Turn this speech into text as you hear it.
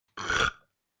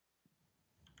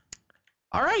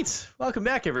All right, welcome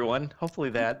back, everyone. Hopefully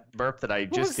that burp that I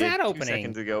just did 2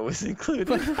 seconds ago was included.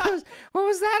 What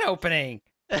was that opening?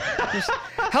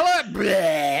 Hello.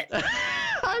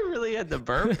 I really had the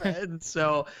burp, and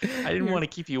so I didn't want to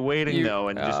keep you waiting though,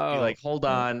 and just be like, "Hold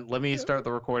on, let me start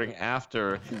the recording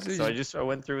after." So I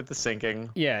went through with the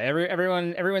syncing. Yeah,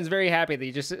 everyone's very happy that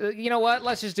you just. You know what?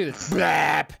 Let's just do this.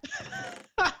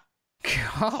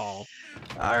 Oh.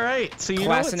 All right, so you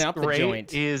Classing know out what's the great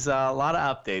joint. is a lot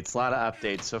of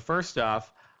updates. So first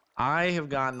off, I have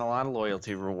gotten a lot of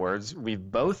loyalty rewards.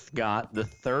 We've both got the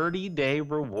 30-day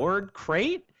reward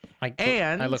crate,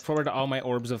 and I look forward to all my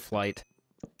orbs of flight.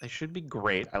 they should be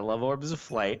great. I love orbs of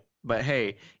flight, but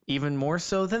hey, even more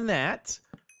so than that,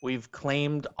 we've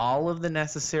claimed all of the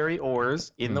necessary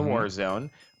ores in the war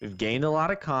zone. We've gained a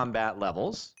lot of combat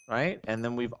levels, right? And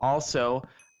then we've also,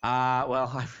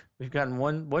 we've gotten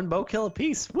one bow kill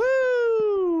apiece.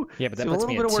 Woo! Yeah, but that so puts a little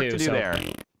me bit at of work 2, to do so... there.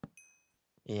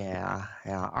 Yeah.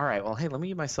 All right. Well, hey, let me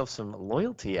give myself some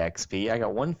loyalty XP. I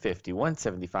got 150,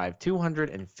 175,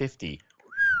 250.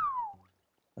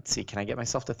 Let's see. Can I get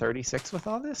myself to 36 with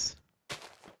all this?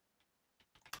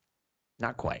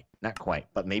 Not quite.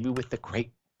 But maybe with the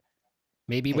crate.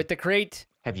 Maybe with the crate.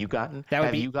 Have you gotten?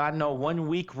 You gotten a 1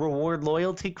 week reward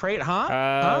loyalty crate?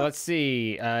 Huh? Let's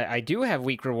see. I do have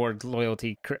week reward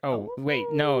loyalty. Oh wait,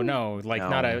 no. Like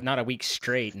No. not a week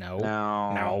straight. No.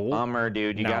 Bummer,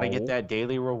 dude. You gotta get that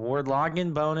daily reward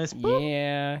login bonus. Boop.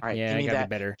 Yeah. All right, yeah. I gotta be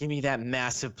better. Give me that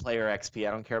massive player XP.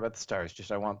 I don't care about the stars.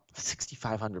 Just I want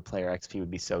 6,500 player XP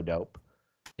would be so dope.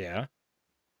 Yeah.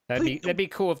 That'd be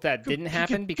cool if that didn't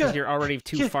happen because you're already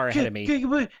too far ahead of me.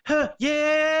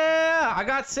 Yeah, I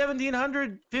got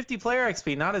 1,750 player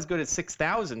XP. Not as good as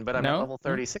 6,000, but I'm at level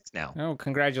 36 now. Oh,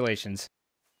 congratulations!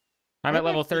 I'm at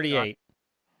level 38.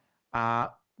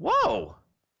 Whoa.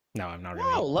 No, I'm not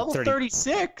really. Whoa, level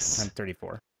 36. I'm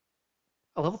 34.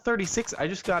 Level 36. I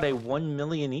just got a 1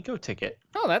 million eco ticket.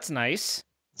 Oh, that's nice.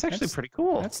 It's actually pretty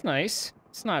cool. That's nice.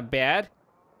 It's not bad.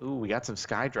 Ooh, we got some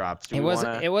sky drops. It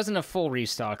wasn't a full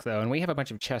restock though, and we have a bunch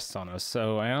of chests on us,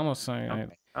 so I almost. Okay,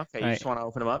 you just want to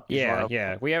open them up?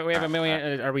 Yeah. We have a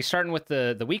million. Are we starting with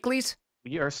the weeklies?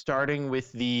 We are starting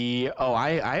with the. Oh,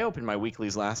 I opened my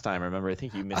weeklies last time. Remember? I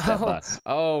think you missed that bus.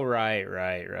 Oh, right.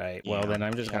 Well, then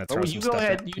I'm just gonna throw some stuff. You go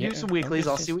ahead. You do some weeklies.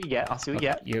 I'll see what you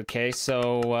get. Okay,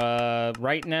 so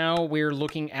right now we're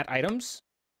looking at items.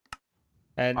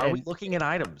 Are we looking at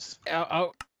items?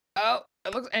 Oh!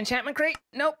 It looks enchantment crate.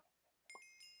 Nope.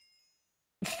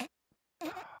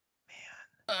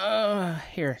 Man.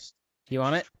 Here. You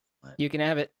want it? You can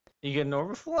have it. You get an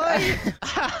overflight.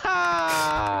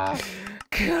 Gosh,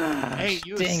 hey,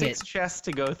 you have 6 chests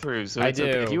to go through, so I it's do.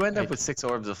 Okay. If you end up with 6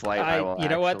 orbs of flight, I will. You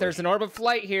know what? There's an orb of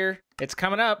flight here. It's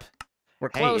coming up. We're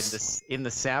close. Hey, in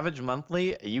the Savage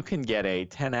Monthly, you can get a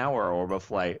 10-hour orb of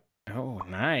flight. Oh,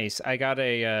 nice. I got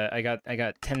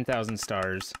 10,000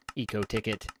 stars eco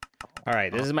ticket. All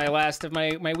right, this is my last of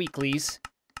my weeklies.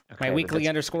 Okay, my weekly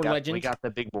underscore legend. We got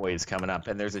the big boys coming up,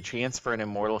 and there's a chance for an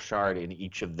immortal shard in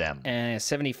each of them.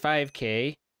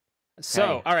 75K.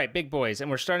 So, all right, big boys, and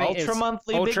we're starting. Ultra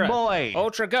monthly, big boy.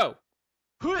 Ultra, go.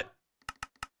 Come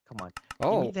on.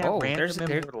 Oh, there's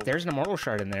an immortal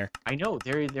shard in there. I know.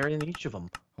 They're in each of them.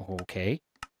 Okay.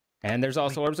 And there's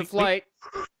also orbs of flight.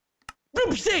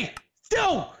 Oopsie!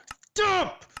 No!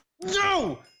 Stop!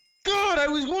 No! God, I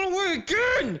was 1 away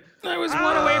again! I was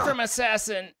 1 away from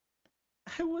assassin.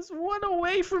 I was 1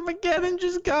 away from again and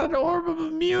just got an orb of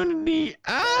immunity.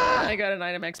 I got an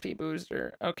item XP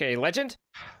booster. Okay, legend?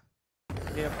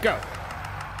 Yep. Go.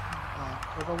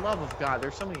 For the love of God,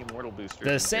 there's so many immortal boosters.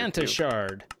 The Santa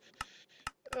shard.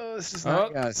 Oh, this is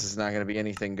not going to be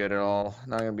anything good at all.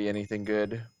 Not going to be anything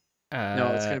good.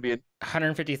 No, it's going to be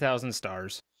 150,000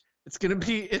 stars.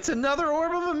 It's another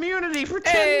orb of immunity for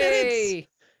 10 minutes.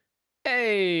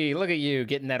 Hey, look at you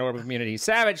getting that orb of immunity.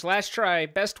 Savage, last try,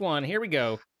 best one. Here we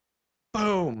go.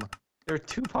 Boom. There are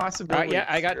 2 possibilities. Yeah,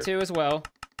 I got 2 as well.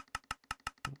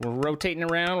 We're rotating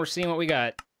around. We're seeing what we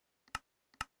got.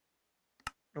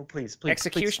 Oh, please.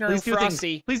 Executioner please and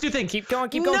Frosty. Please do things. Keep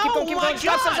going. Keep going. Stop. Yes,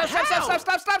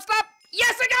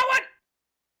 I got one.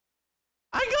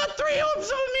 I got 3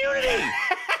 orbs of immunity.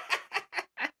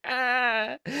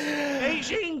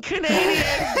 Beijing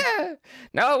Canadian.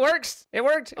 No, it works. It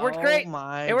worked. It worked great. Oh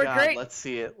my God. great. Let's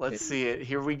see it.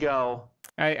 Here we go.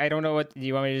 I don't know what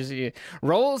you want me to do.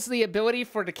 Rolls the ability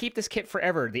to keep this kit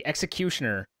forever. The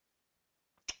Executioner.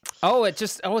 Oh, it's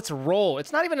a roll.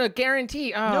 It's not even a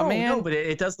guarantee. Oh, man. No, but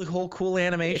it does the whole cool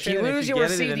animation. If you lose, you'll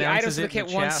receive the items in of the kit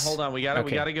chat. once. Hold on, we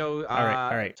gotta go all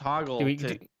right. toggle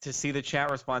to see the chat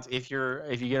response. If you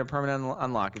get a permanent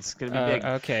unlock, it's gonna be big.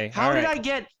 Okay. How did I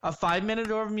get a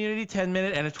 5-minute orb immunity,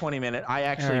 10-minute, and a 20-minute? I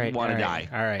actually want to die.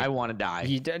 All right. I want to die.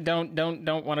 You don't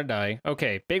want to die.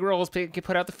 Okay. Big rolls.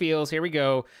 Put out the feels. Here we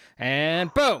go.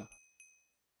 And boom.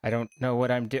 I don't know what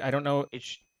I'm doing. I don't know.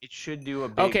 It should do a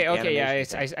big Okay, yeah,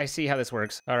 I see how this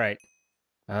works. All right.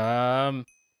 I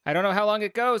don't know how long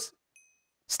it goes.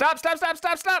 Stop.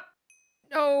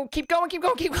 No, keep going.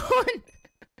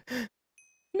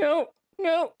 No.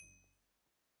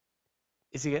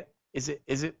 Is it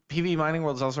PvE Mining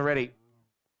World is also ready?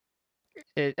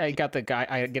 I got the guy.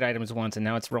 I get items once, and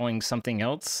now it's rolling something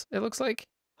else, it looks like.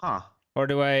 Huh. Or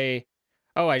do I...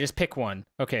 Oh, I just pick one.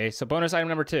 Okay, so bonus item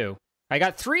number 2. I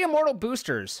got 3 immortal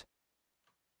boosters.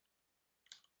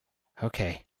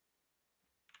 Okay.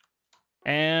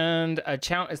 And it's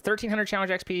 1,300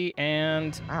 challenge XP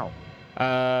and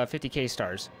 50k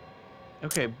stars.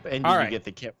 Okay, and did you get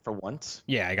the kit for once?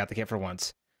 Yeah, I got the kit for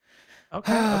once.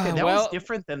 Okay, that was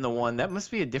different than the one. That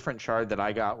must be a different shard that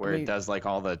I got where it does like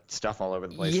all the stuff all over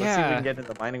the place. Yeah. Let's see if we can get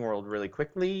into the mining world really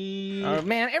quickly. Oh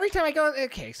man, every time I go,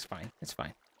 okay, it's fine.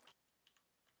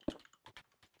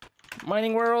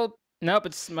 Mining world. Nope,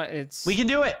 it's. We can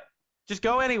do it. Just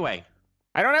go anyway.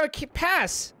 I don't have a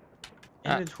pass.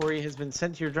 Inventory has been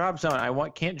sent to your drop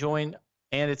zone. Can't join,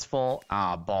 and it's full.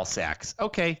 Ball sacks.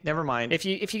 Okay, never mind. If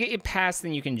you get your pass,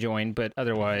 then you can join, but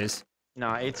otherwise.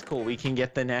 Nah, it's cool. We can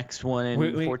get the next one in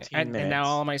 14 minutes. And now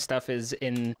all my stuff is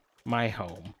in my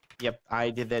home. Yep, I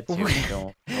did that too.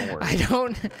 Don't worry.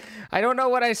 I don't know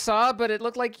what I saw, but it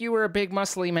looked like you were a big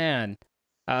muscly man.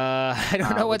 I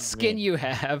don't know what skin you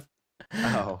have.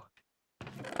 Oh.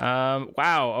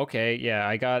 Wow. Okay. Yeah,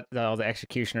 I got all the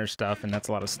executioner stuff, and that's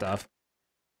a lot of stuff.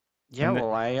 Yeah.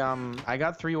 Well, I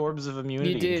got 3 orbs of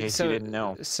immunity. In case you didn't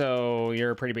know. So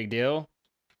you're a pretty big deal.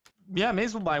 Yeah, may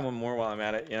as well buy one more while I'm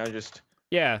at it. Just.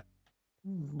 Yeah.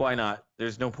 Why not?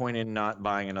 There's no point in not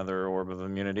buying another orb of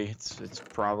immunity. It's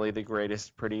probably the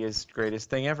greatest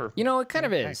thing ever. It kind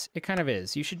of is. It kind of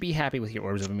is. You should be happy with your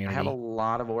orbs of immunity. I have a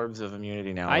lot of orbs of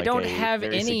immunity now. I don't have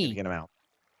any. Significant amount.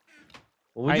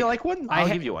 Well, would you like one? I'll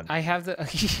give you one. I have the.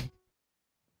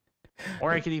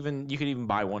 Or you could even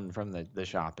buy one from the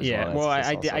shop as well. Well,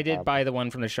 I did buy the one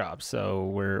from the shop,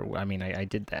 so I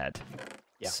did that.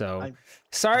 Yeah. So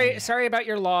sorry about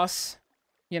your loss.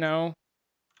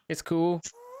 It's cool.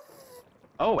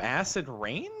 Oh, acid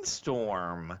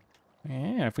rainstorm.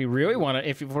 Yeah, if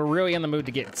we're really in the mood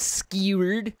to get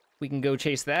skewered, we can go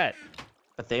chase that.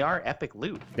 But they are epic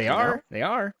loot. They are.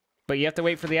 But you have to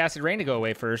wait for the acid rain to go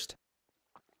away first.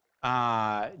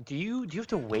 Do you have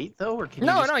to wait though, or can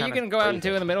no, you can go out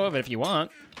into in the middle of it if you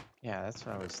want. Yeah, that's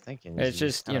what I was thinking. It's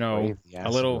just a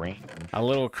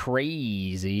little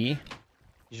crazy.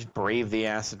 You just brave the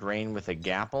acid rain with a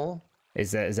gapple.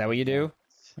 Is that what you do?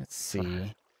 Let's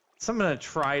see. So I'm gonna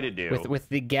try to do with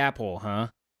the gapple, huh?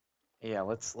 Yeah,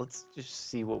 let's just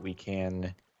see what we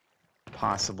can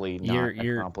possibly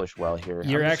accomplish well here.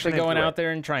 You're actually going out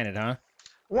there and trying it, huh?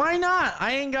 Why not?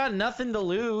 I ain't got nothing to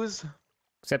lose.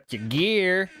 Except your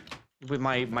gear. With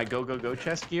my go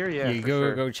chest gear, yeah.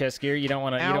 Your go chest gear. You don't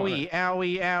want to.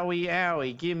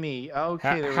 Owie! Give me.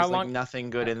 Okay, there was nothing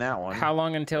good in that one. How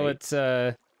long until it's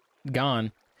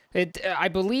gone? I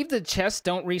believe the chests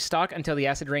don't restock until the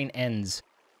acid rain ends.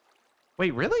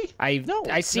 Wait, really?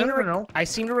 I seem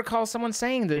to recall someone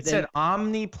saying that. It said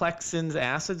Omniplexin's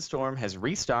Acid Storm has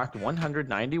restocked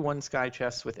 191 sky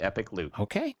chests with epic loot.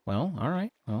 Okay, well, all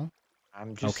right, well.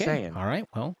 I'm just saying. All right,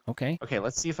 well, okay. Okay,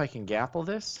 let's see if I can gapple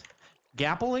this.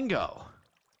 Gapple and go.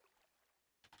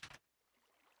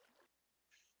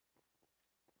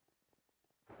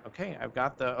 Okay, I've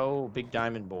got the big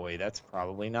diamond boy. That's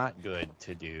probably not good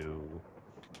to do.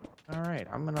 All right,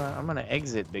 I'm gonna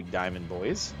exit big diamond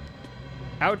boys.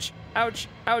 Ouch! Ouch!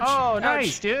 Ouch! Oh, ouch.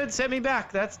 Nice, dude. Set me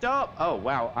back. That's dope. Oh,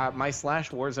 wow. My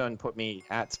 /warzone put me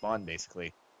at spawn,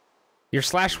 basically. Your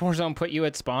 /warzone put you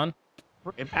at spawn?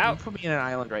 It put me in an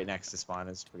island right next to spawn.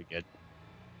 It's pretty good.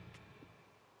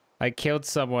 I killed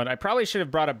someone. I probably should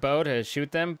have brought a bow to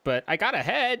shoot them, but I got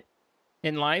ahead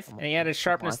in life, and he had a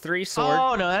sharpness 3 sword.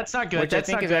 Oh, no, that's not good. Which that's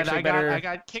I think not is good. actually better. I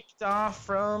got kicked off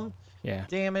from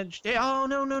damage. Oh,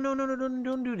 no,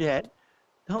 don't do that.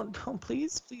 Don't,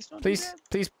 please don't do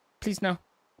that. Please, no.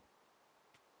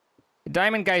 The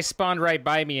diamond guy spawned right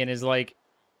by me and is like,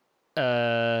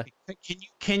 Can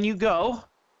you go?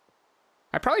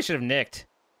 I probably should have nicked.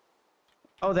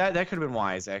 Oh, that could have been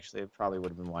wise, actually. It probably would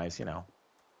have been wise, Okay.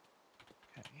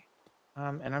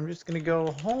 And I'm just gonna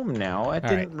go home now. It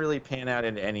didn't really pan out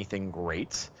into anything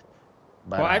great.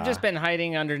 But, well, I've just been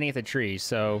hiding underneath a tree,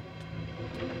 so...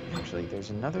 Actually, there's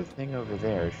another thing over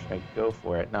there. Should I go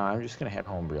for it? No, I'm just gonna head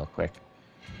home real quick.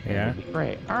 Yeah. It'd be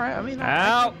great. All right, I mean...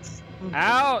 Ow!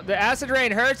 Ow! The acid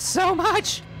rain hurts so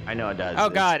much! I know it does. Oh,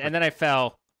 God, and then I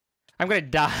fell. I'm gonna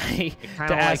die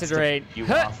to acid rain. You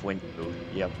off when you...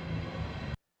 Yep.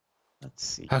 Let's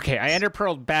see. Okay, I ender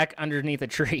pearled back underneath a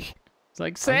tree. It's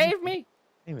like, save me!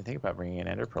 I didn't even think about bringing in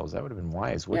ender pearls. That would have been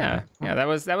wise, wouldn't it? Yeah, that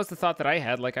was the thought that I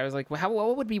had. Like, I was like, well,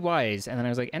 what would be wise? And then I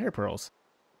was like, ender pearls.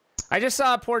 I just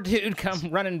saw a poor dude come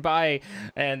running by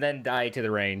and then die to the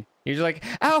rain. He was like,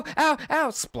 ow, ow, ow,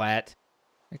 splat.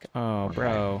 Like, oh,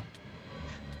 bro.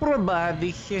 Poor buddy,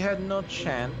 he had no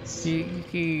chance.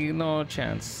 He no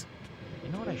chance.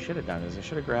 You know what I should have done is I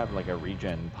should have grabbed like a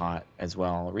regen pot as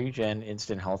well. Regen,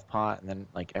 instant health pot, and then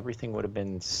like everything would have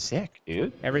been sick,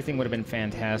 dude. Everything would have been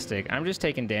fantastic. I'm just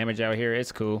taking damage out here.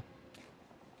 It's cool.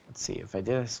 Let's see. If I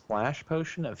did a splash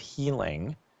potion of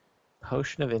healing,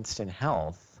 potion of instant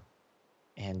health,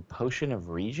 and potion of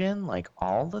regen, like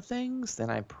all the things, then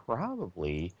I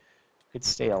probably could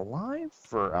stay alive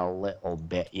for a little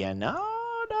bit, you know?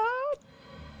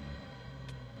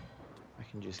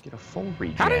 Can just get a full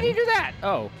regen. How did he do that?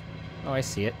 Oh, I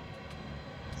see it.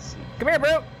 See. Come here,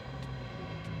 bro.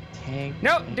 Tank.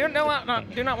 No, do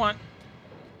not want.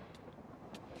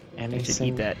 And I should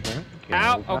eat that.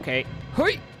 Ow. Okay.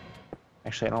 Hui.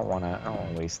 Actually, I don't want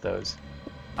to waste those.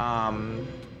 Are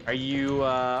you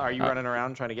running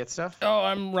around trying to get stuff? Oh,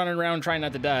 I'm running around trying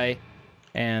not to die,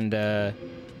 and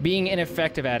being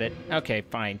ineffective at it. Okay,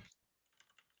 fine.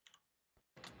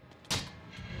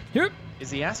 Yep. Is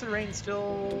the acid rain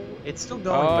still? It's still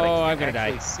going, oh, but I I'm gonna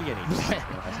can't die. See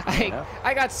anything.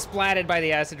 I got splatted by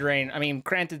the acid rain. I mean,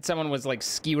 granted, someone was like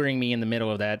skewering me in the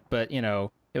middle of that, but you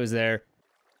know, it was there.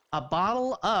 A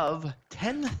bottle of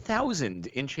 10,000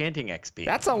 enchanting XP.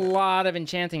 That's a lot of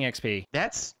enchanting XP.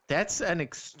 That's an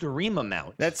extreme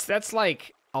amount. That's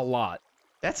like a lot.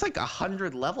 That's like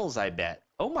 100 levels, I bet.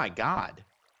 Oh my god.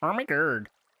 Oh my god.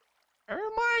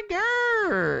 Oh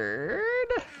my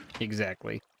god.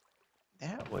 Exactly.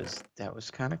 That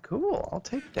was kind of cool. I'll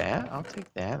take that.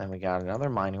 And we got another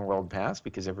mining world pass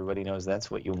because everybody knows that's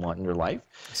what you want in your life.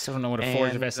 I still don't know what a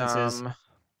forge of essence is.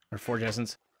 Or forge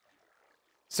essence.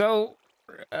 So,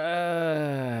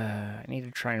 I need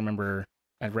to try and remember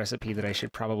a recipe that I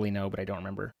should probably know, but I don't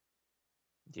remember.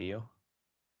 Do you?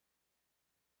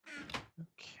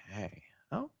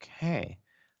 Okay.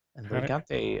 And we got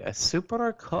a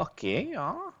super cookie.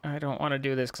 Oh. I don't want to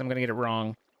do this because I'm going to get it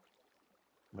wrong.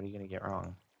 What are you going to get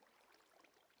wrong?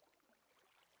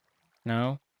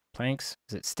 No? Planks?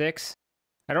 Is it sticks?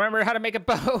 I don't remember how to make a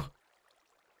bow.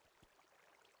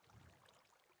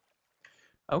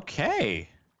 Okay.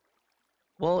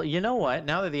 Well, you know what?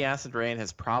 Now that the acid rain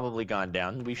has probably gone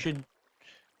down, we should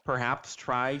perhaps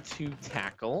try to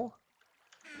tackle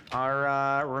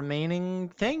our remaining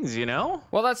things, you know?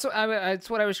 Well, that's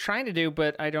what I was trying to do,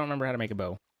 but I don't remember how to make a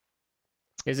bow.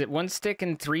 Is it 1 stick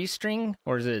and 3 string,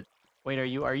 or is it... Wait,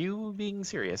 are you being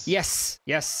serious? Yes.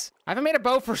 I haven't made a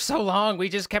bow for so long. We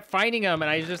just kept finding them, and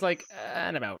I was just like,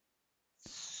 and I'm out.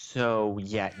 So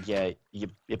yeah,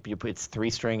 it's 3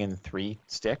 string and 3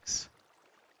 sticks.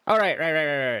 Oh,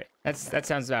 right. That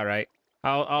sounds about right.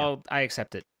 I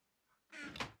accept it.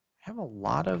 I have a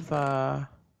lot of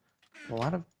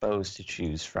bows to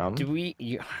choose from. Do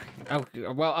we? Oh,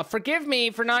 well, forgive me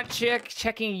for not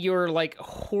checking your like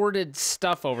hoarded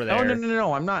stuff over there. Oh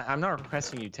no! I'm not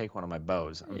requesting you take one of my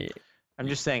bows. I'm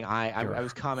just saying I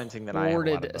was commenting that I have a lot of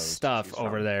hoarded bows stuff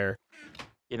over there.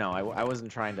 You know, I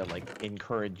wasn't trying to like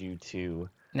encourage you to.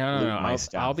 No.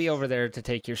 I'll be over there to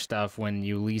take your stuff when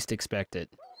you least expect it.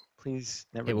 Please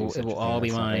never. It will all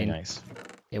be mine. Nice.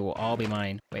 It will all be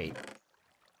mine. Wait.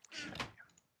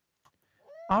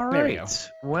 All right.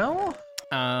 Well,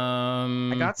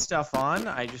 I got stuff on.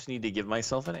 I just need to give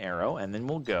myself an arrow, and then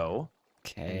we'll go.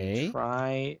 Okay. And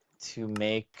try to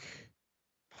make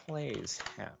plays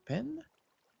happen.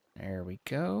 There we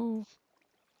go.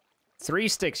 3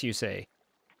 sticks, you say?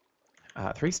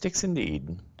 3 sticks indeed.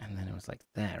 And then it was like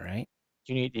that, right?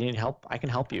 You need help? I can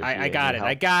help you. I got it.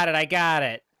 I got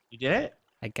it. You did it?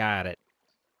 I got it.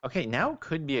 Okay, now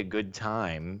could be a good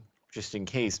time, just in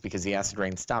case, because the acid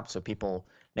rain stopped, so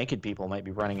naked people might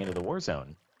be running into the war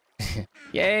zone.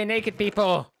 Yay, naked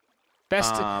people!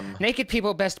 Naked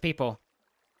people, best people.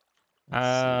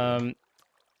 I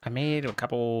made a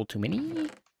couple too many.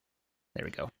 There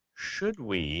we go. Should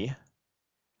we?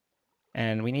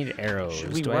 And we need arrows.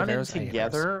 Should we run in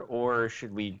together, or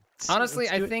should we? Honestly,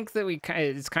 I think that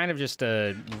it's kind of just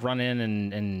a run in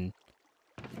and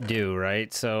do,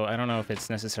 right? So I don't know if it's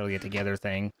necessarily a together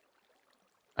thing.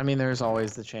 I mean, there's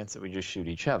always the chance that we just shoot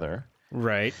each other.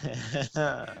 Right.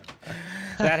 That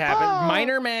happened.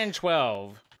 Miner Man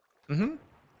 12. Mm-hmm.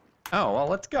 Oh, well,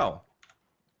 let's go.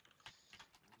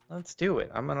 Let's do it.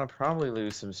 I'm gonna probably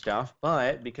lose some stuff,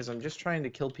 but because I'm just trying to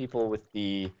kill people with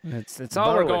the It's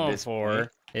all we're bow at going this for point.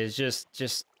 is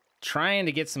just trying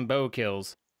to get some bow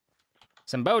kills.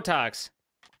 Some Botox.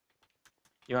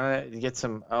 You wanna get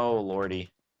some? Oh lordy!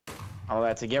 All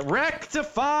that to get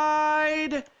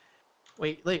rectified.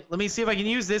 Wait, let me see if I can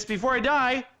use this before I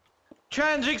die.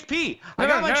 Challenge XP. I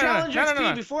got my challenge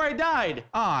XP before I died.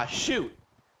 Ah, shoot!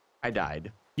 I died.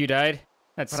 You died?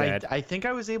 That's But sad. I think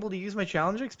I was able to use my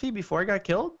challenge XP before I got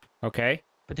killed. Okay.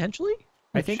 Potentially.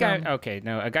 I think okay,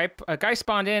 no, a guy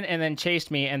spawned in and then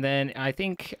chased me, and then I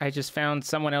think I just found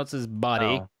someone else's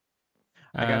body. Oh.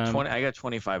 I got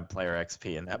 25 player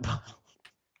XP in that bottle.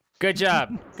 Good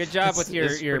job. Good job with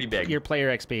your big.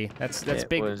 player XP. That's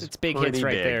big. It's big hits pretty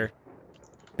right big. there.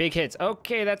 Big hits.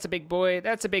 Okay, that's a big boy.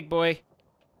 That's a big boy.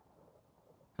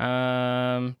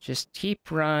 Just keep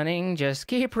running. Just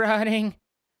keep running.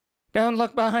 Don't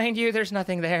look behind you. There's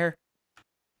nothing there.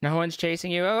 No one's chasing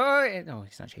you. Oh, no,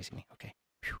 he's not chasing me. Okay.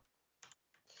 Whew.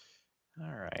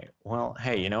 All right. Well,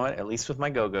 hey, you know what? At least with my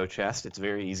go-go chest, it's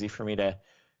very easy for me to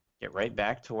get right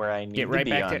back to where I need Get right to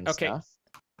be back on to okay. stuff.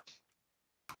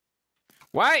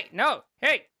 Why? No.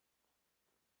 Hey.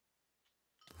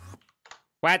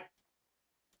 What?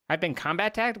 I've been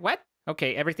combat tagged? What?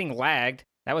 Okay, everything lagged.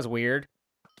 That was weird.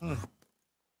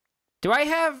 Do I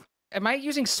have... Am I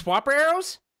using swapper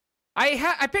arrows?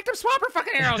 I picked up swapper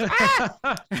fucking arrows!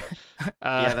 Ah!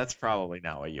 Yeah, that's probably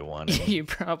not what you wanted. You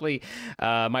probably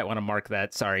might want to mark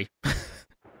that. Sorry.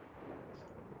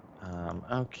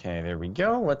 Okay, there we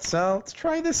go. Let's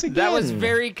try this again. That was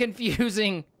very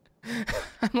confusing.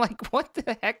 I'm like, what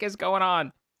the heck is going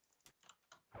on?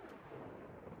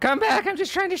 Come back! I'm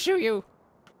just trying to shoot you.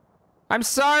 I'm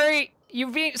sorry.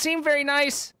 You seem very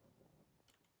nice.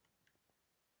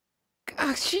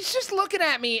 She's just looking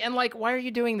at me and like, why are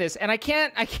you doing this? And I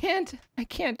can't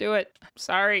do it. I'm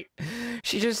sorry.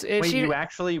 She just Wait, you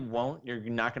actually won't? You're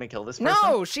not gonna kill this person?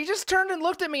 No, she just turned and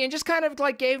looked at me and just kind of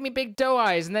like gave me big doe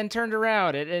eyes and then turned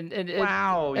around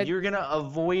wow, you're gonna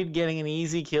avoid getting an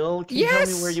easy kill? Can you tell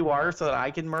me where you are so that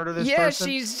I can murder this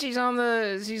person? Yeah,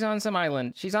 she's on some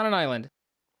island. She's on an island.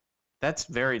 That's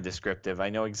very descriptive. I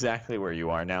know exactly where you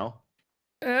are now.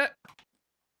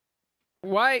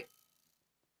 Why?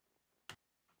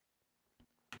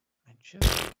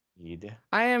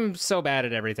 I am so bad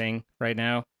at everything right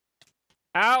now.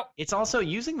 Ow! It's also,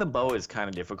 using the bow is kind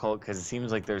of difficult because it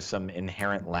seems like there's some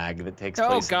inherent lag that takes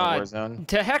place in the war zone.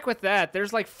 To heck with that.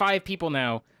 There's like 5 people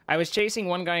now. I was chasing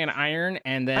one guy in iron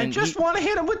and then... I just want to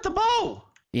hit him with the bow!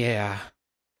 Yeah.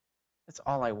 That's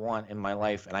all I want in my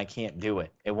life, and I can't do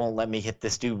it. It won't let me hit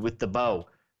this dude with the bow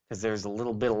because there's a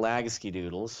little bit of lag-ski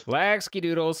doodles. Lag-ski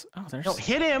doodles. Oh, there's... No,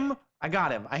 hit him! I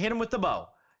got him. I hit him with the bow.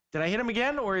 Did I hit him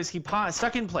again, or is he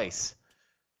stuck in place?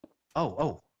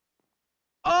 Oh,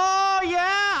 yeah!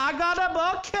 I got a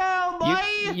bow kill,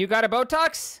 boy! You got a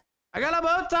Botox? I got a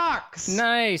Botox!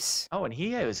 Nice. Oh, and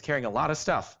he was carrying a lot of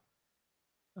stuff.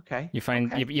 Okay. You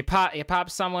find you pop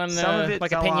someone Some of it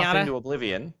like a fell off pinata into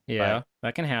oblivion. Yeah,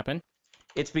 that can happen.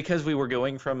 It's because we were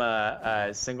going from a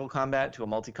single combat to a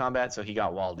multi-combat, so he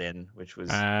got walled in, which was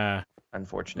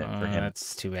unfortunate for him.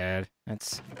 That's too bad.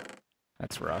 That's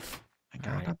rough. I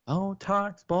got a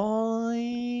Botox,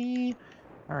 boy.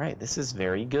 All right, this is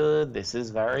very good. This is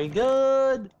very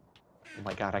good. Oh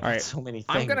my god, I got so many things.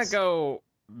 I'm gonna go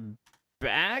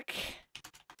back.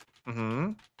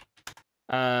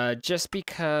 Just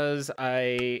because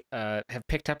I have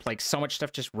picked up like so much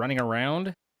stuff just running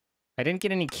around. I didn't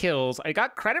get any kills. I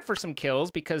got credit for some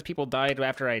kills because people died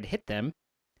after I'd hit them.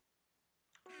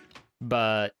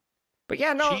 But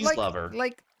yeah, no, Cheese lover.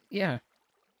 Like, yeah.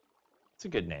 It's a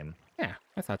good name. Yeah,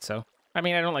 I thought so. I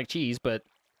mean, I don't like cheese, but...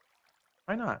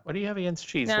 Why not? What do you have against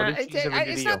cheese? Nah, what did cheese ever do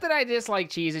to it's you? not that I dislike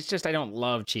cheese. It's just I don't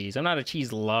love cheese. I'm not a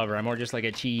cheese lover. I'm more just like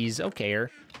a cheese okayer.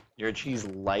 You're a cheese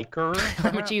liker?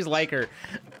 I'm a cheese liker.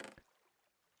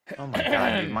 Oh my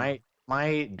god, dude.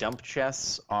 My dump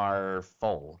chests are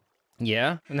full.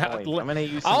 Yeah? I'm gonna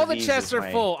use some all of the these chests as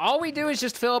are full. All we do is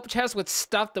just fill up chests with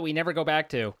stuff that we never go back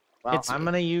to. Well, I'm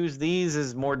gonna use these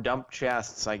as more dump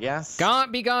chests, I guess.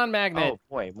 Be gone, magnet. Oh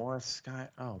boy, more sky.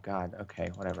 Oh god. Okay,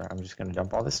 whatever. I'm just gonna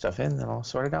dump all this stuff in, then I'll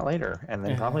sort it out later, and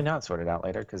then probably not sort it out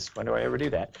later, because when do I ever do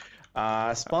that?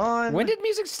 Spawn. When did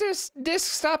music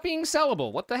discs stop being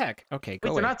sellable? What the heck? Okay, go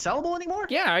Wait, they're not sellable anymore?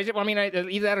 Yeah, I mean,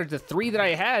 either that or the 3 that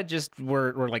I had just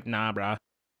were like, nah, brah.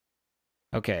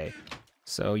 Okay.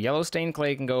 So yellow stained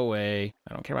clay can go away.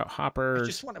 I don't care about hoppers. I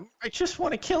just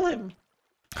want to kill him.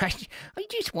 I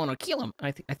just want to kill him.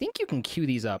 I think you can queue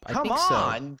these up. Come I think so.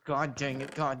 on. God dang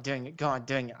it. God dang it. God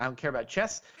dang it. I don't care about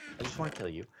chests. I just want to kill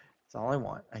you. That's all I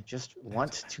want. I just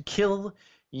want to kill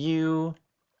you.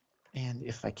 And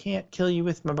if I can't kill you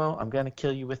with my bow, I'm going to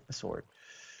kill you with my sword.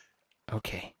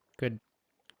 Okay.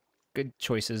 Good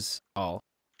choices all.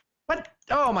 What?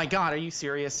 Oh my god, are you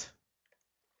serious?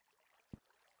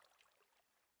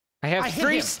 I have hit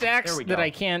 3 him. stacks There we that go. I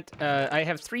can't. I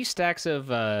have 3 stacks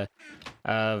of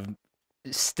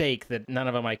steak that none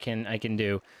of them I can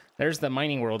do. There's the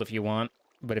mining world if you want,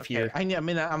 but if you're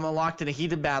I'm locked in a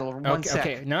heated battle. One sec.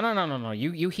 okay, no.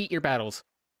 You heat your battles.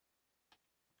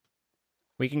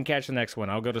 We can catch the next one.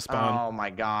 I'll go to spawn. Oh my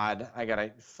god,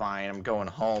 fine. I'm going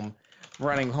home.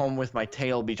 Running home with my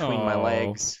tail between my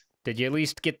legs. Did you at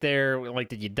least get there? Like,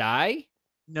 did you die?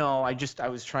 No, I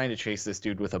was trying to chase this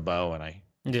dude with a bow, and I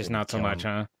Just not so kill much,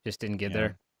 him. huh? Just didn't get Yeah.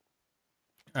 there.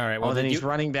 All right. Well, Well, then did he's you...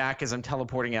 running back as I'm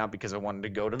teleporting out because I wanted to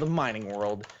go to the mining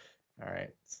world. All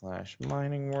right, /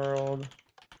 mining world.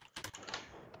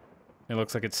 It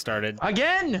looks like it started.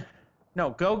 Again!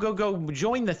 No, go.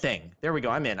 Join the thing. There we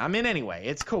go. I'm in. I'm in anyway.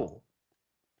 It's cool.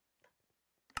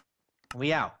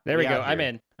 We out. There we go. out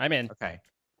here. I'm in. Okay.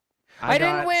 I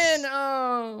didn't win.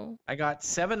 Oh. I got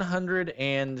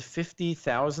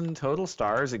 750,000 total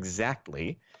stars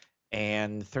exactly,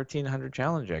 and 1,300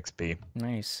 challenge XP.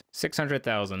 Nice.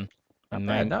 600,000. Not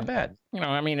bad. Not bad. You know,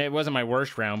 I mean, it wasn't my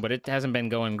worst round, but it hasn't been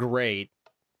going great.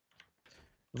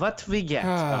 What we get? Oh,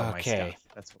 my Okay. stuff.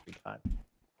 That's what we got.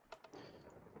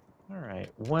 All right.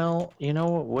 Well, you know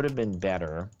what would have been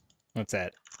better? What's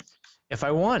that? If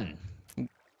I won.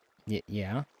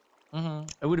 Yeah.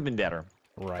 It would have been better.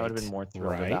 Right. I would have been more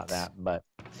thrilled about that. But,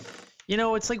 you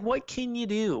know, it's like, what can you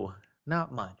do?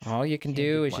 Not much. All you can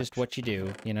do is just what you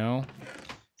do, you know?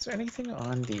 Is there anything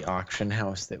on the auction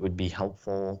house that would be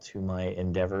helpful to my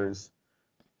endeavors?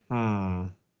 I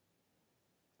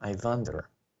wonder.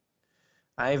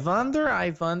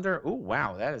 Oh,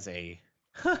 wow, that is a...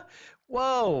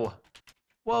 Whoa!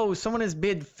 Whoa, someone has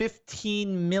bid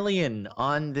 15 million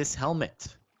on this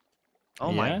helmet.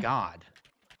 Oh my god.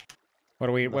 What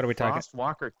are we talking?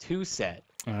 Frostwalker 2 set.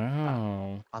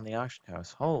 Oh. On the auction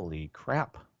house. Holy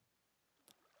crap.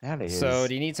 That is... So,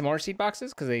 do you need some ore seed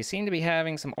boxes? Because they seem to be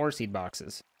having some ore seed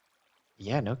boxes.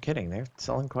 Yeah, no kidding. They're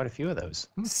selling quite a few of those.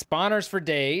 Spawners for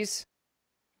days.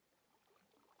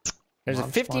 There's a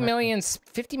 50 million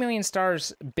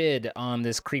stars bid on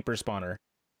this creeper spawner.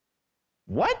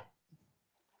 What?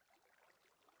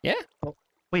 Yeah. Oh,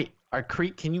 wait,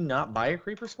 can you not buy a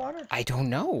creeper spawner? I don't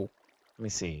know. Let me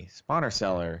see. Spawner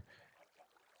seller.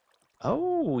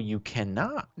 Oh, you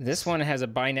cannot. This one has a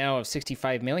buy now of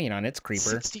 65 million on its creeper.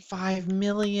 65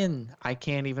 million. I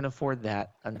can't even afford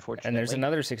that, unfortunately. And there's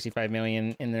another 65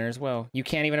 million in there as well. You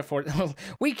can't even afford...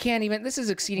 We can't even... This is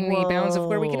exceeding the bounds of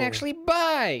where we can actually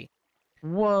buy.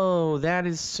 Whoa, that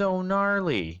is so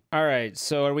gnarly. All right,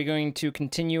 so are we going to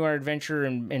continue our adventure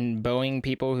in bowing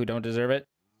people who don't deserve it?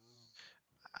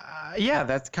 Yeah,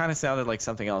 that kind of sounded like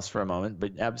something else for a moment,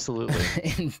 but absolutely.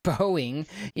 In bowing,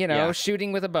 you know,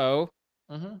 shooting with a bow.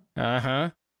 Uh-huh.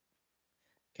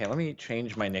 Okay, let me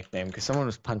change my nickname because someone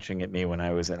was punching at me when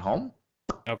I was at home.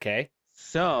 Okay.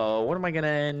 So, what am I going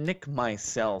to nick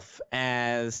myself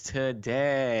as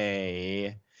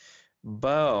today?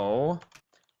 Bow,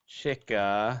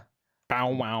 chicka, Bow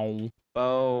wow.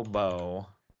 bow.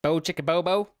 Bow chicka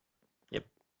bow.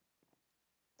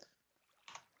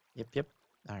 Yep.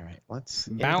 All right, let's...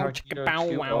 Bow chicka bow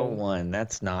wow. 201.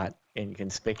 That's not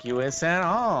inconspicuous at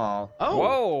all. Oh!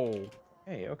 Whoa!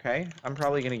 Hey, okay. I'm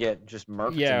probably gonna get just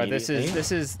murked Yeah, immediately.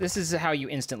 this is how you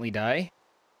instantly die.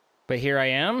 But here I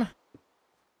am.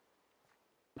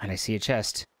 And I see a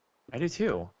chest. I do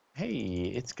too.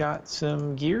 Hey, it's got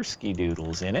some gear ski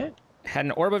doodles in it. Had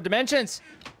an orb of dimensions.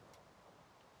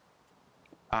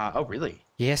 Oh, really?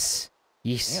 Yes.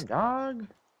 Damn, dog.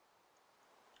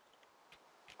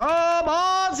 Oh,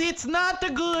 balls, it's not the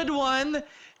good one.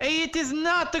 It is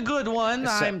not the good one.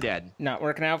 So- I'm dead. Not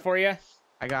working out for you?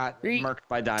 I got 3, murked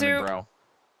by Diamond 2, Bro.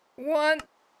 1.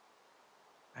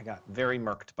 I got very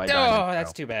murked by Diamond Bro. Oh,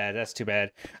 that's too bad. That's too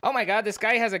bad. Oh my god, this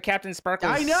guy has a CaptainSparklez.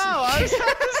 I know. I was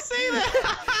about to say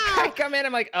that. I come in,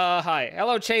 I'm like, hi.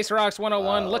 Hello, Chase Rocks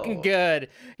 101. Looking good.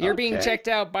 You're being okay. checked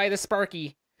out by the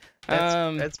Sparky.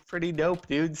 That's pretty dope,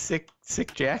 dude. Sick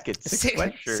jacket. Sick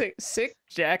sweatshirt. Sick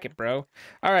jacket, bro.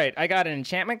 All right, I got an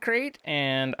enchantment crate,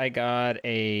 and I got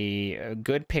a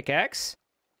good pickaxe.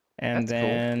 And That's cool.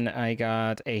 then I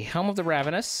got a Helm of the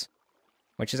Ravenous,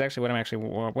 which is actually what I'm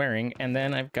actually wearing. And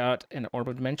then I've got an Orb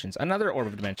of Dimensions. Another Orb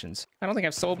of Dimensions. I don't think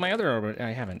I've sold my other Orb.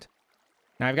 I haven't.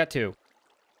 Now I've got 2.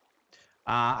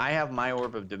 I have my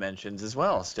Orb of Dimensions as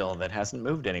well still that hasn't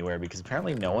moved anywhere because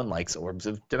apparently no one likes Orbs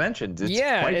of Dimensions. It's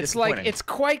quite disappointing. it's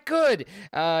quite good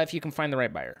if you can find the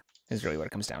right buyer, is really what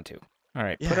it comes down to. All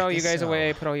right, Yeah, put I all you guess guys so.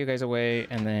 away, put all you guys away,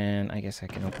 and then I guess I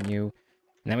can open you.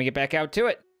 And then we get back out to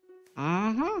it.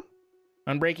 Mm-hmm.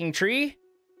 Unbreaking Tree.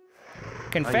 Oh,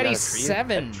 Confetti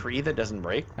 7. A tree that doesn't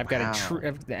break? I've got Wow. a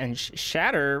tree and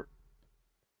Shatter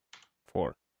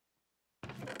 4.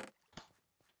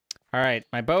 All right,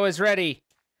 my bow is ready.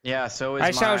 Yeah, so is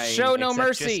I shall mine, show no except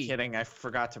mercy. Just kidding, I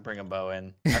forgot to bring a bow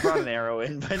in. I brought an arrow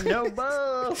in, but no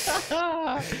bow.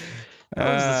 That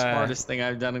was the smartest thing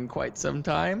I've done in quite some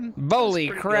time. Holy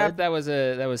pretty crap, good. that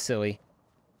was silly.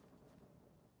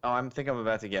 Oh, I think I'm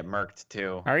about to get murked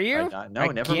too. Are you? No,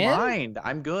 never Again? mind.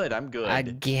 I'm good. I'm good.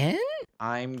 Again?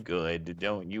 I'm good.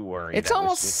 Don't you worry. It's That was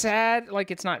almost just- sad.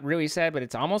 Like, it's not really sad, but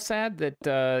it's almost sad that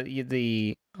oh,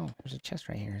 there's a chest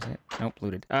right here. Is it? Nope,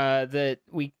 looted. That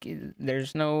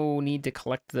there's no need to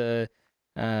collect the.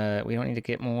 We don't need to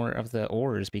get more of the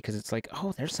ores because it's like,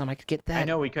 oh, there's some. I could get that. I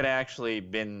know we could have actually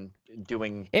been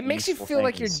doing. It makes you useful feel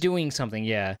like you're things. doing something.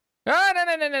 Yeah. Oh,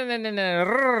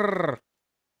 no.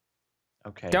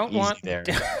 Okay. Don't easy want- there.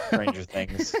 Stranger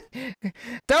Things.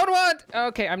 Don't want.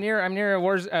 Okay, I'm near a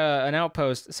wars an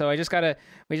outpost, so we just gotta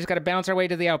bounce our way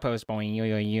to the outpost. Boing,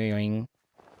 yoing, yoing.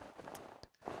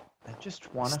 I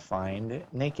just want to find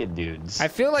naked dudes. I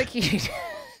feel like he.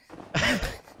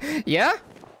 Yeah.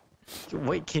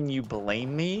 Wait, can you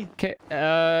blame me? Okay.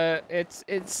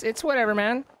 It's whatever,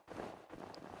 man.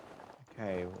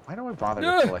 Okay, why do I bother to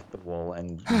Ugh. collect the wool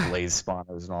and blaze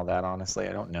spawners and all that? Honestly,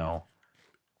 I don't know.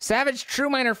 Savage True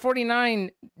Miner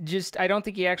 49. I don't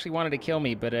think he actually wanted to kill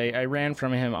me, but I ran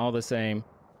from him all the same.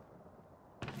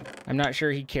 I'm not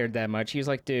sure he cared that much. He was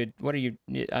like, dude, what are you?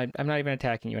 I'm not even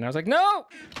attacking you. And I was like, no!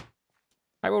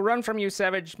 I will run from you,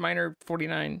 Savage Miner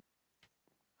 49.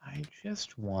 I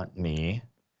just want me.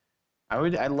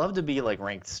 I'd love to be like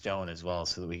ranked stone as well,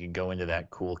 so that we could go into that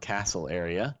cool castle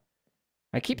area.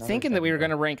 I keep Another thinking that we thing, were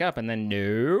going to rank up, and then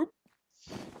nope.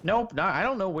 Nope, no, I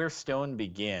don't know where stone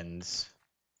begins.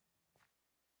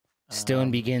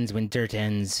 Stone begins when dirt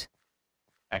ends.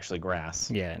 Actually, grass.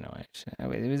 Yeah, no,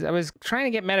 I was trying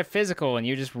to get metaphysical, and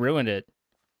you just ruined it.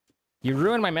 You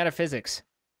ruined my metaphysics.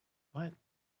 What?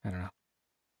 I don't know.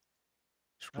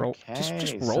 Just roll, just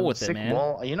Okay, roll some with it, sick man.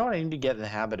 Wall. You know what? I need to get in the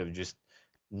habit of just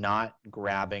not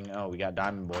grabbing. Oh, we got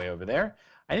Diamond Boy over there.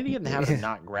 I need to get in the habit of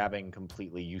not grabbing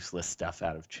completely useless stuff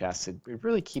out of chests. It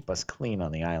really keep us clean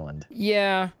on the island.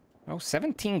 Yeah. Oh,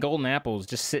 17 golden apples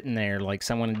just sitting there like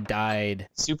someone died.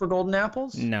 Super golden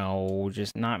apples? No,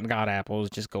 just not god apples,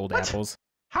 just gold What? apples.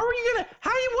 How are you gonna?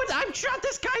 How you would? I shot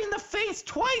this guy in the face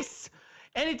twice,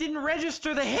 and it didn't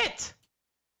register the hit.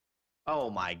 Oh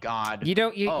my god. You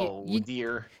don't Oh you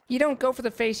dear. don't go for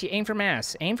the face, you aim for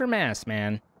mass. Aim for mass,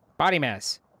 man. Body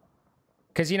mass.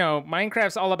 Cause you know,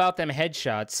 Minecraft's all about them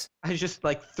headshots. I just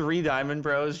like 3 diamond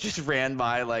bros just ran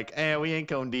by like, we ain't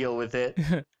gonna deal with it.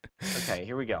 Okay,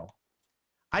 here we go.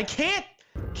 I can't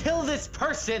kill this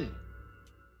person.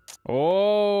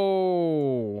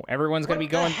 Oh, everyone's gonna be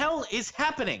What going. the hell is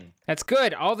happening? That's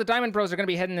good. All the diamond bros are gonna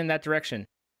be heading in that direction.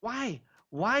 Why?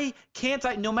 Why can't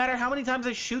I? No matter how many times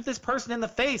I shoot this person in the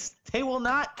face, they will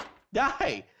not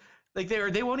die. Like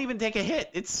they won't even take a hit.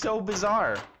 It's so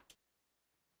bizarre.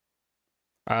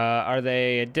 Are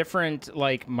they a different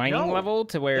like mining No, level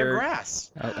to They're where?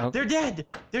 grass. Oh, They're dead.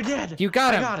 They're dead. You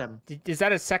got him. I got him. Is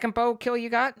that a second bow kill you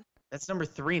got? That's number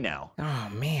 3 now. Oh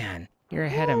man, you're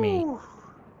ahead of me. Woo.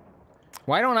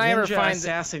 Why don't I ever Ninja find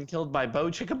assassin killed by Bo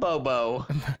Chickabobo.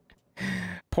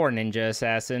 poor ninja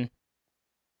assassin?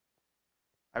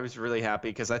 I was really happy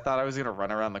because I thought I was gonna run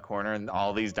around the corner and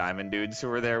all these diamond dudes who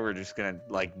were there were just gonna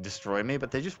like destroy me, but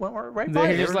they just went right by.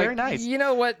 They're They just were like, very nice. you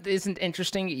know what isn't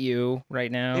interesting to you right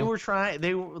now? They were trying.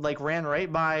 They like ran right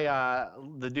by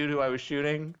the dude who I was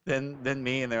shooting, then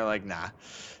me, and they're like, nah.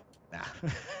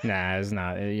 Nah, it's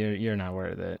not. You're not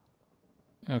worth it.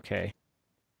 Okay.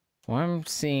 Well, I'm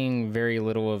seeing very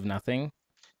little of nothing.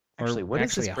 Or Actually, what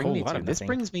does this actually a bring whole me lot to? of This nothing.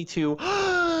 brings me to.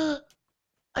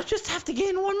 I just have to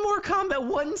gain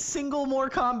one single more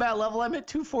combat level. I'm at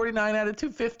 249 out of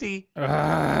 250.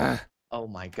 Ugh. Oh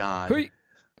my god. Hey.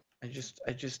 I just.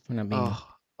 I'm not being-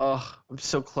 I'm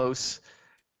so close.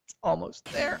 It's almost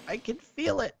there. I can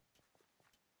feel it.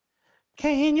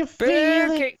 Can you feel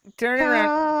it? Okay, turn it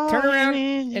around. Turn around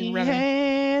falling and in run. your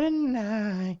head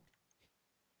tonight?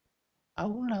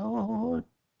 Oh Lord.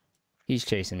 He's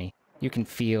chasing me. You can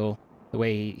feel the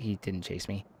way he didn't chase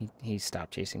me. He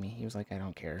stopped chasing me. He was like, I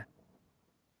don't care.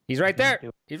 He's right there.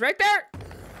 He's right there.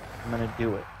 I'm gonna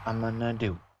do it. I'm gonna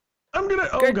do it. I'm gonna.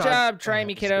 Oh, Good God. job, try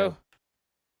me, let's kiddo. go.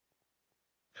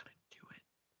 Do it.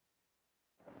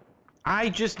 I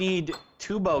just need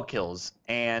 2 bow kills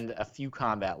and a few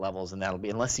combat levels, and that'll be.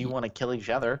 Unless you want to kill each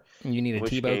other. You need a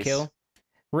T-bow kill.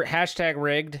 Hashtag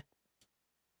rigged.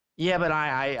 Yeah, but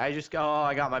I just go. Oh,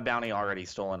 I got my bounty already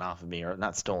stolen off of me, or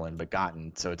not stolen, but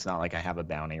gotten. So it's not like I have a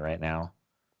bounty right now.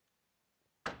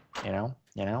 You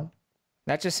know.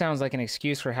 That just sounds like an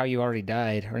excuse for how you already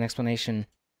died, or an explanation.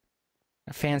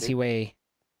 A fancy way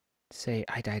to say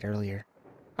I died earlier.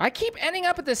 I keep ending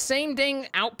up at the same dang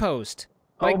outpost.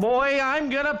 Like, oh boy, I'm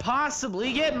gonna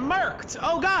possibly get murked.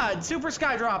 Oh God, super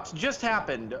sky drops just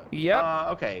happened. Yep.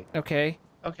 Okay. Okay.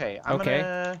 I'm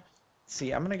gonna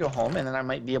see. I'm gonna go home, and then I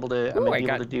might be able to.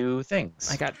 Able to do things.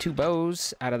 I got 2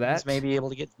 bows out of that. Things may be able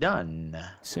to get done.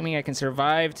 Assuming I can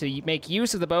survive to make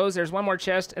use of the bows. There's one more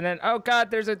chest, and then oh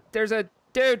God, there's a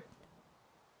dude.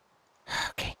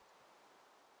 Okay.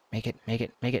 Make it.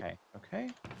 Okay.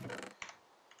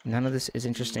 None of this is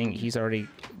interesting. He's already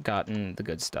gotten the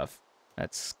good stuff.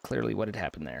 That's clearly what had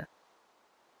happened there.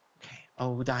 Okay.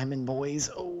 Oh, diamond boys.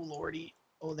 Oh lordy.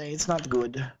 Oh, it's not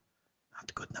good.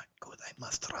 Not good. I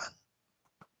must run.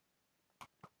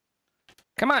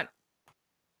 Come on.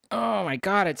 Oh my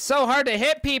God, it's so hard to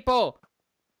hit people.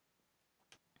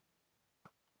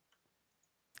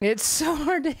 It's so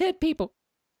hard to hit people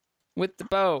with the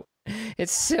bow.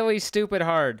 It's silly, stupid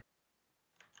hard.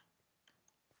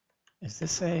 Is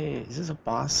this a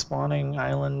boss spawning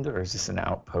island, or is this an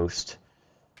outpost?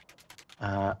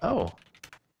 Oh. I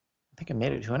think I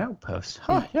made it to an outpost.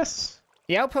 Huh, yes.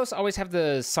 The outposts always have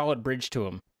the solid bridge to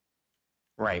them.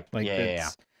 Right. Like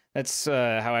that's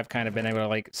how I've kind of been able to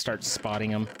like start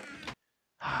spotting them.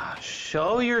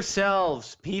 Show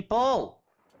yourselves, people.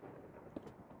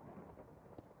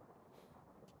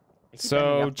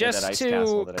 So just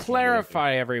to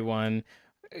clarify, everyone,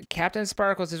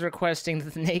 CaptainSparklez is requesting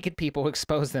that the naked people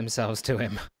expose themselves to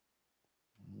him.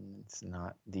 It's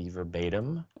not the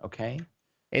verbatim, okay?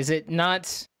 Is it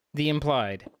not the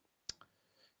implied?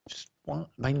 Just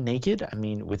by naked, I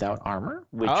mean without armor.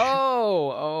 Which,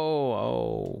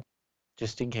 oh.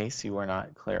 Just in case you were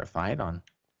not clarified on,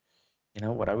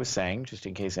 what I was saying. Just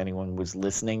in case anyone was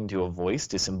listening to a voice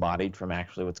disembodied from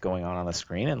actually what's going on the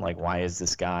screen, and like, why is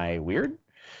this guy weird?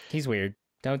 He's weird.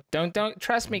 Don't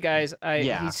trust me, guys.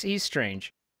 He's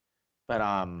strange. But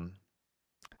I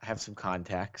have some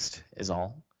context, is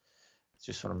all. It's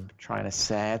just what I'm trying to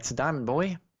say. It's a diamond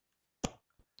boy.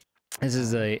 This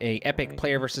is a epic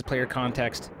player versus player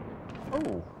context.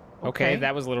 Oh. Okay,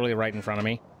 that was literally right in front of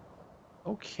me.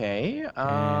 Okay.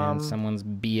 And someone's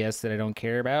BS that I don't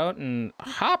care about, and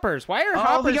hoppers. Why are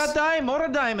hoppers? Oh, we got more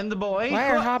diamond boy. Why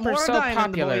are hoppers more so diamond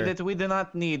popular? Boy that we do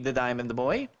not need the diamond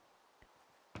boy.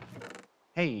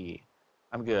 Hey,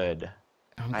 I'm good.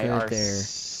 I'm good there.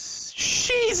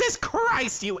 Jesus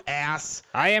Christ, you ass!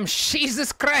 I am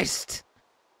Jesus Christ.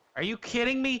 Are you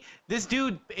kidding me? This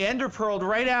dude ender pearled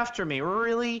right after me.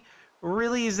 Really?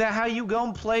 Is that how you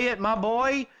gonna play it, my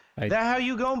boy? That how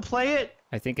you gonna play it?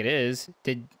 I think it is.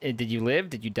 Did you live?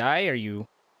 Did you die? Are you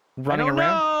running around? I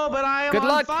don't know, but I am Good on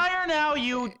luck. fire now,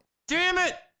 you damn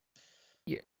it!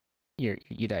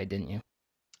 You died, didn't you?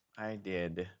 I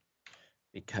did.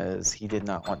 Because he did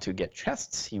not want to get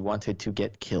chests. He wanted to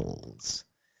get kills.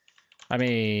 I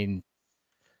mean...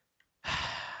 All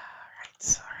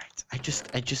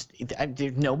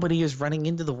right. Nobody is running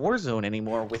into the war zone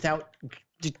anymore without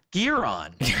gear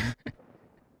on.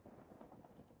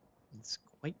 It's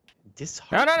quite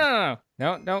disheartening.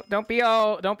 No, don't be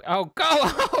all, go!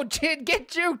 Oh, Jid, get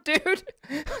juked, dude!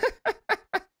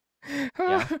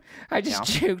 Yeah. I just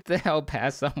juked the hell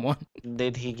past someone.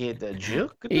 Did he get the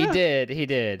juke? He did.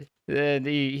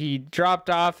 He dropped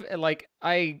off, like,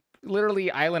 I literally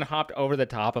island hopped over the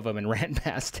top of him and ran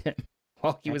past him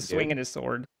while he was swinging his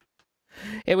sword.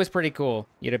 It was pretty cool.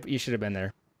 You should have been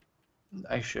there.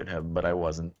 I should have, but I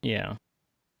wasn't. Yeah.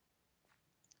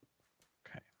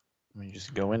 Okay. Let me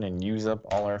just go in and use up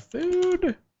all our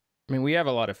food. I mean, we have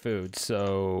a lot of food,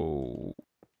 so...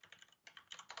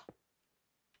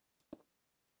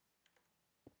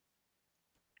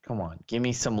 Come on, give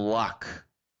me some luck.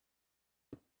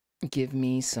 Give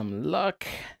me some luck.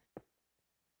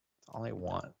 That's all I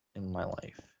want in my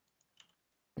life.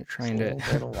 You're trying to... It's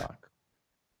a little bit of luck.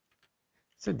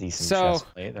 It's a decent chest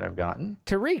plate that I've gotten.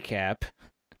 To recap,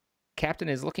 Captain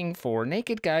is looking for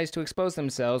naked guys to expose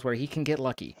themselves where he can get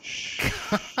lucky.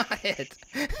 Got it.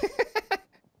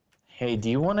 Hey, do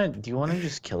you wanna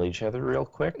just kill each other real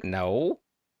quick? No.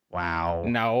 Wow.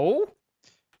 No.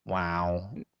 Wow.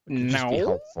 No. Just be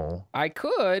helpful. I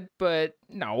could, but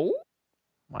no.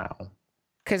 Wow.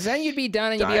 Because then you'd be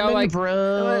done and you'd be all Diamond like,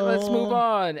 Bro. let's move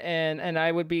on, and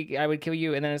I would kill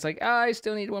you, and then it's like, oh, I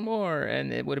still need one more,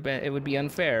 and it would be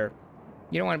unfair.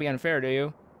 You don't want to be unfair, do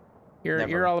you? You're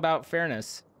Never. all about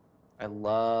fairness. I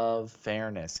love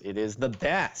fairness. It is the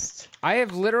best. I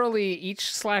have literally each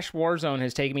 /Warzone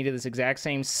has taken me to this exact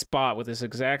same spot with this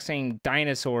exact same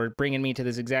dinosaur, bringing me to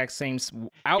this exact same outpost.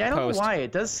 Yeah, I don't know why.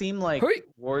 It does seem like Hoi,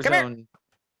 Warzone.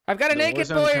 I've got a naked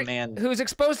Warzone boy command. who's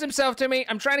exposed himself to me.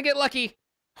 I'm trying to get lucky.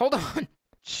 Hold on.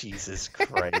 Jesus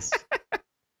Christ.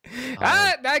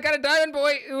 Ah, I got a diamond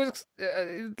boy who's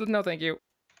no, thank you.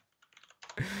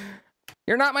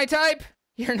 You're not my type.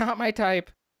 You're not my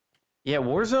type. Yeah,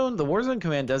 Warzone. The Warzone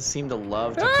command does seem to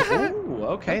love to. Ooh,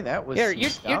 okay, that was. Here,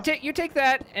 some stuff. you take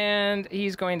that, and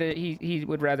he's going to he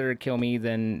would rather kill me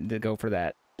than to go for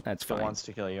that. That's Still fine. wants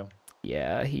to kill you.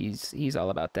 Yeah, he's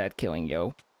all about that killing,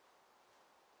 yo.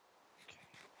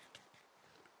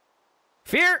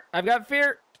 Fear! I've got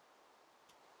fear.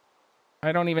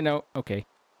 I don't even know. Okay.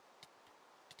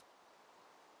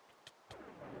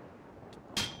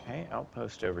 Okay,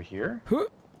 outpost over here. Huh. All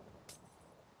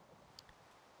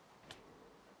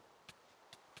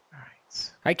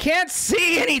right. I can't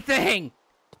see anything.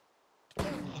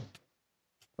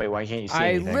 Wait, why can't you see I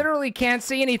anything? literally can't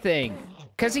see anything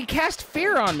because he cast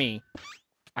fear on me.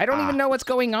 I don't even know what's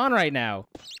going on right now.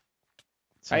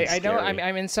 I know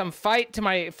I'm in some fight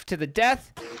to the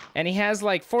death, and he has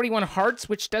like 41 hearts,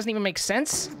 which doesn't even make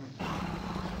sense.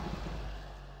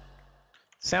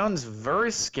 Sounds very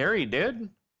scary, dude.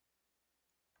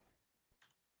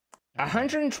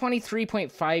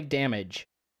 123.5 damage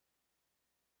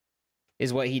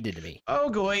is what he did to me. Oh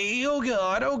boy, oh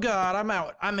god, I'm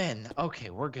out. I'm in. Okay,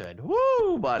 we're good.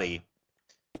 Woo, buddy.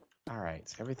 All right,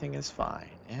 so everything is fine.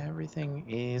 Everything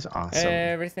is awesome.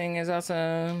 Everything is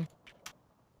awesome.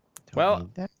 Don't Well,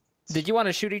 need that. did you want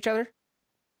to shoot each other?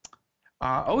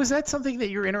 Oh, is that something that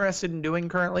you're interested in doing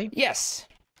currently? Yes.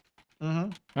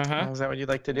 Mm-hmm. Uh-huh. Is that what you'd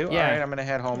like to do? Yeah. All right, I'm gonna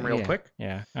head home real quick.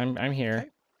 Yeah, I'm here.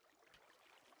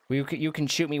 Okay. You can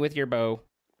shoot me with your bow.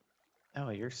 Oh,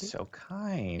 you're so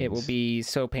kind. It will be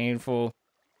so painful.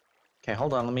 Okay,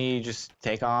 hold on. Let me just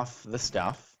take off the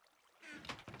stuff.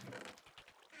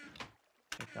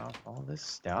 Take off all this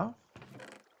stuff.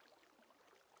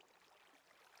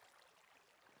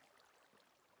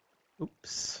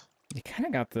 Oops. You kind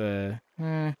of got the...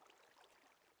 for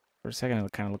a second,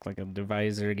 it kind of looked like a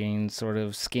divisor gain sort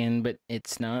of skin, but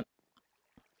it's not.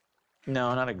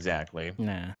 No, not exactly.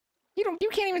 Nah. You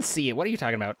can't even see it. What are you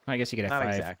talking about? I guess you could have Not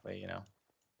 5. exactly, you know.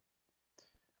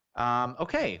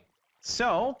 Okay.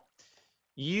 So,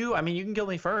 you can kill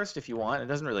me first if you want. It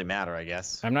doesn't really matter, I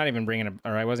guess. I'm not even bringing a...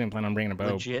 Or I wasn't even planning on bringing a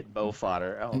bow. Legit bow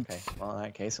fodder. Oh, okay. Well, in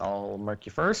that case, I'll mark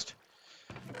you first.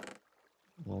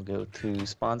 We'll go to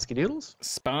Sponsky Doodles.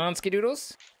 Sponsky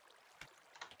Doodles?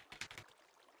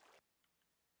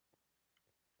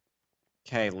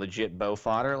 Okay, legit bow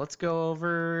fodder. Let's go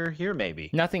over here, maybe.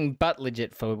 Nothing but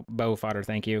legit bow fodder,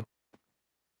 thank you.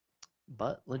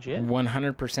 But legit?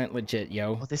 100% legit,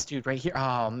 yo. Oh, this dude right here.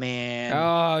 Oh, man.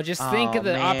 Oh, just think of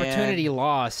the opportunity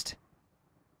lost.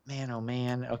 Man, oh,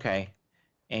 man. Okay.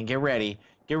 And get ready.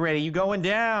 Get ready. You going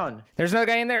down. There's no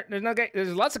guy in there. There's no guy.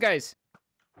 There's lots of guys.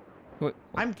 What?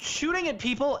 I'm shooting at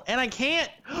people, and I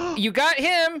can't. You got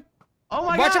him. Oh,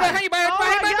 my Watch God. Watch it behind you.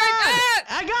 Ah!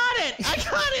 I got it. I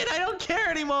got it. I don't care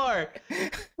anymore.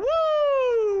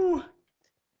 Woo!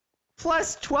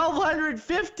 Plus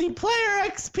 1,250 player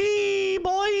XP,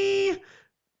 boy.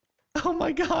 Oh,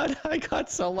 my God. I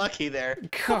got so lucky there.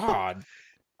 God.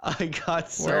 I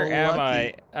got so Where am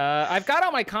lucky. I? I've got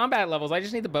all my combat levels. I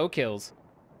just need the bow kills.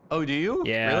 Oh, do you?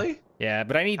 Yeah. Really? Yeah,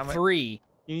 but I need 3.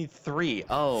 You need 3.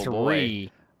 Oh, 3.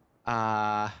 boy.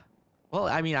 Well,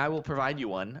 I mean, I will provide you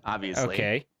one, obviously.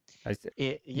 Okay.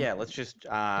 Yeah, let's just.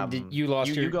 You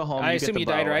lost your... You go home. I you assume get the you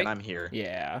died, bow, right? And I'm here.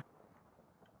 Yeah.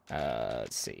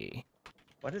 Let's see.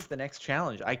 What is the next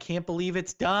challenge? I can't believe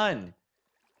it's done.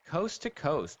 Coast to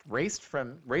coast, race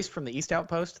from the east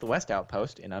outpost to the west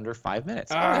outpost in under 5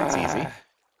 minutes. Oh, that's easy.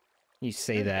 You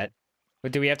say that.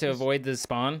 But do we have to avoid the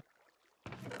spawn?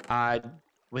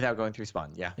 Without going through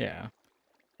spawn, yeah. Yeah.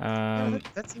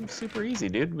 That seems super easy,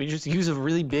 dude. We just use a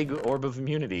really big orb of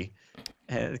immunity,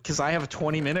 because I have a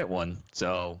 20-minute one.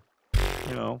 So,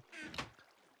 you know.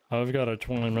 I've got a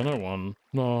 20-minute one.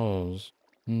 Nice.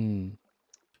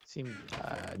 Seem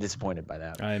disappointed by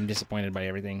that. I'm disappointed by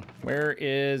everything. Where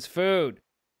is food?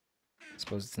 I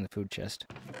suppose it's in the food chest.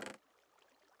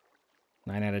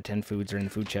 9 out of 10 foods are in the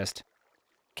food chest.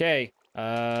 Okay.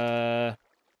 I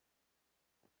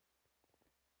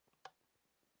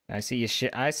see you.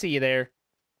 I see you there.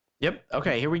 Yep.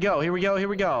 Okay. Here we go. Here we go. Here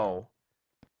we go.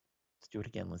 Let's do it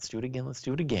again. Let's do it again. Let's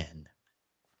do it again.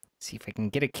 See if I can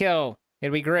get a kill.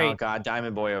 It'd be great. Oh God,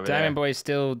 Diamond Boy over there. Diamond Boy's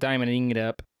still diamonding it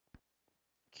up.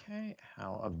 Okay,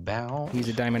 how about... He's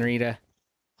a diamond Rita.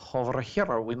 Over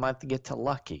here, we might get to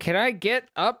lucky. Can I get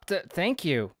up to... Thank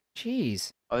you.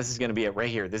 Jeez. Oh, this is going to be it right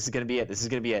here. This is going to be it. This is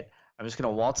going to be it. I'm just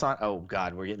going to waltz on. Oh,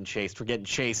 God, we're getting chased. We're getting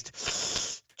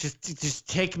chased. Just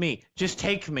take me. Just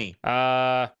take me.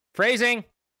 Phrasing.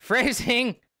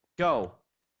 Phrasing. Go.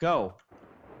 Go.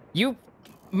 You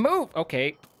move.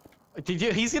 Okay. Did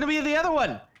you? He's going to be the other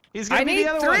one. He's going to be the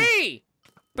other one. I need 3.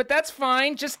 But that's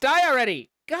fine. Just die already.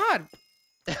 God.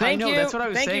 I know, that's what I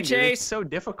was saying, Thank you, dude. Chase. It's so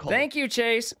difficult. Thank you,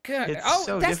 Chase. Good. It's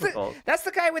so difficult. That's the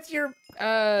guy with your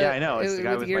yeah, I know. It's the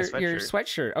guy with your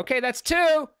sweatshirt. Okay, that's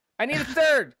 2. I need a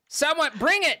 3rd. Someone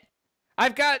bring it.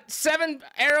 I've got 7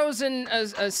 arrows and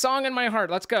a song in my heart.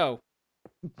 Let's go.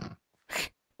 That's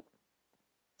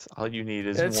all you need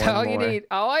is that's one all more. You need.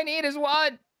 All I need is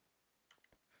 1.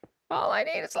 All I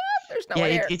need is love. There's no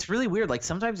way. It's really weird. Like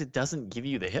sometimes it doesn't give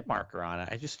you the hit marker on it.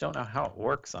 I just don't know how it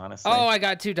works, honestly. Oh, I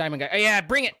got 2 diamond guys. Oh, yeah,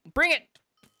 bring it. Bring it.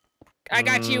 I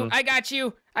got you. I got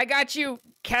you. I got you.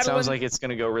 Catalan. Sounds like it's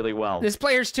gonna go really well. This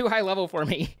player's too high level for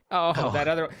me. Oh,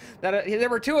 there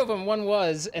were 2 of them. One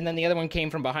was, and then the other one came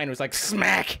from behind. It was like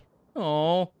smack.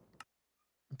 Oh.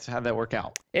 So how'd that work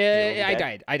out? I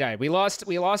died. We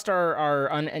lost our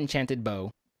unenchanted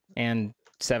bow, and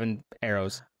 7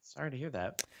 arrows. Sorry to hear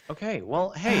that. Okay, well,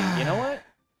 hey, you know what?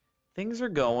 Things are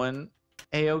going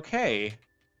a-okay.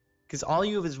 Because all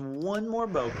you have is 1 more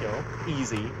bow kill,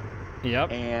 easy.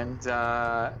 Yep. And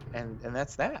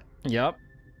that's that. Yep.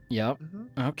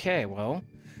 Okay, well,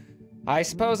 I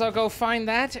suppose I'll go find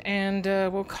that, and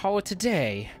we'll call it a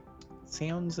day.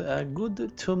 Sounds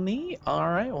good to me. All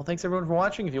right, well, thanks everyone for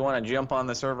watching. If you want to jump on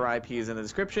the server, IP is in the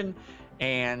description.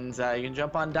 And you can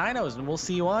jump on Dinos, and we'll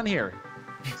see you on here.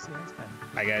 See you next time.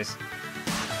 Bye, guys.